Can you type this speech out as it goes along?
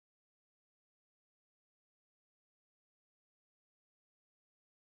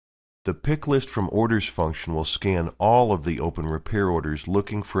The Pick List from Orders function will scan all of the open repair orders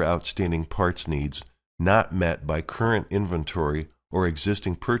looking for outstanding parts needs not met by current inventory or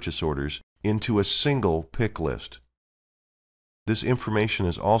existing purchase orders into a single pick list. This information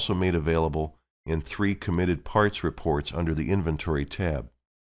is also made available in 3 committed parts reports under the Inventory tab.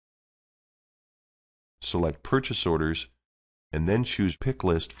 Select Purchase Orders and then choose Pick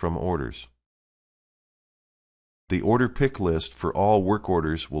List from Orders. The Order Pick List for all work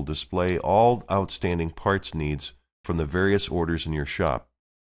orders will display all outstanding parts needs from the various orders in your shop.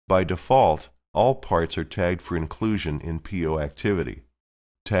 By default, all parts are tagged for inclusion in PO activity.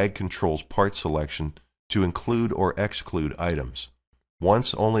 Tag controls part selection to include or exclude items.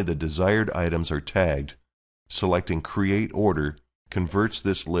 Once only the desired items are tagged, selecting Create Order converts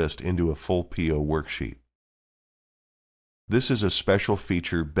this list into a full PO worksheet. This is a special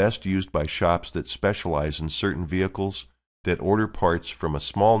feature best used by shops that specialize in certain vehicles that order parts from a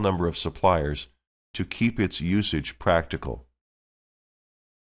small number of suppliers to keep its usage practical.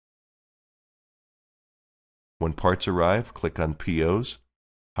 When parts arrive, click on P.O.s,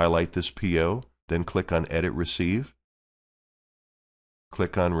 highlight this P.O., then click on Edit Receive.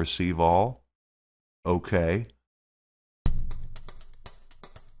 Click on Receive All. OK.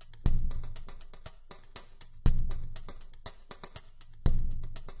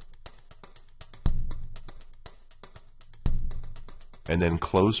 And then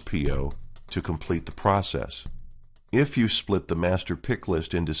close P.O. to complete the process. If you split the master pick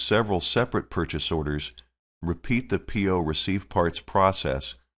list into several separate purchase orders, repeat the P.O. receive parts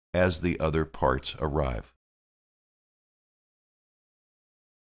process as the other parts arrive.